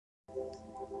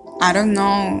I don't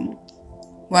know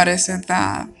what is it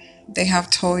that they have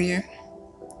told you,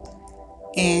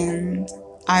 and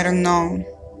I don't know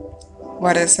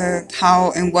what is it,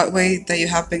 how, in what way that you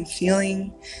have been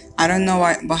feeling. I don't know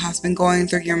what has been going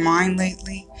through your mind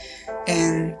lately,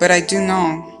 and but I do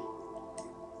know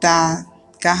that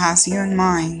God has you in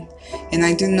mind, and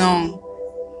I do know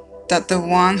that the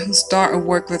one who started a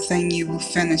work within you will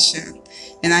finish it.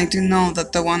 And I do know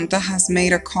that the one that has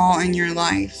made a call in your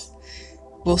life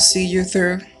will see you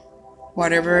through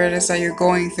whatever it is that you're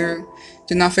going through.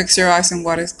 Do not fix your eyes on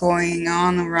what is going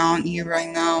on around you right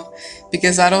now,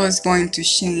 because that all is going to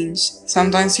change.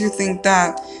 Sometimes you think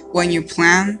that when you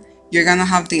plan, you're gonna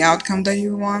have the outcome that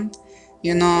you want,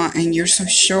 and you're so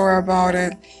sure about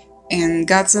it. And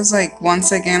God says, like,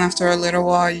 once again, after a little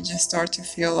while, you just start to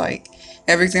feel like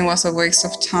everything was a waste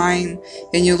of time.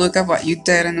 And you look at what you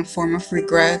did in a form of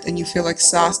regret and you feel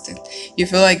exhausted. You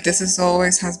feel like this is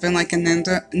always has been like a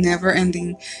never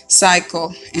ending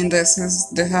cycle. And this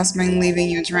has been leaving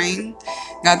you drained.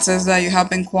 God says that you have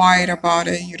been quiet about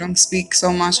it. You don't speak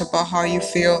so much about how you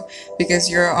feel because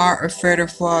you are afraid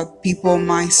of what people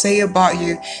might say about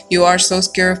you. You are so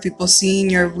scared of people seeing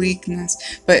your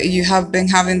weakness. But you have been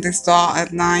having this thought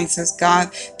at night, says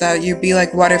God, that you be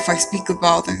like, what if I speak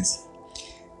about this?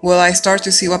 Will I start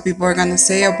to see what people are gonna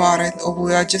say about it? Or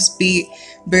will I just be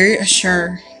very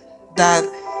assured that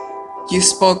you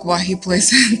spoke what he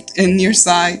placed in your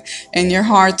side and your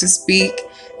heart to speak,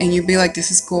 and you be like, this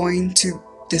is going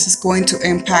to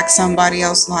impact somebody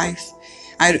else's life.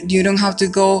 You don't have to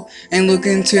go and look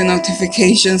into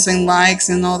notifications and likes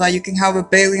and all that. You can have a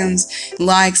billions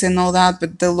likes and all that,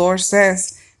 but the Lord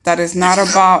says that it's not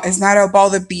about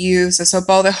the views. It's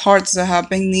about the hearts that have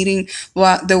been needing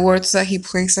what the words that He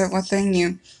placed within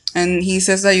you. And He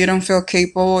says that you don't feel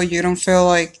capable, you don't feel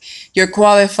like you're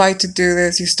qualified to do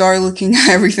this. You start looking at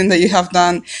everything that you have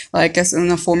done like as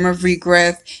in a form of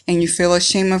regret, and you feel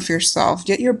ashamed of yourself,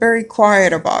 yet you're very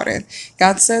quiet about it.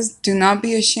 God says, do not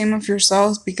be ashamed of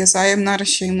yourselves, because I am not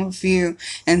ashamed of you.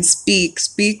 And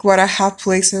speak what I have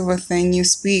placed within you.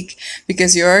 Speak,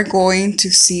 because you are going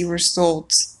to see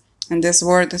results. And this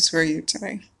word is for you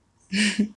today.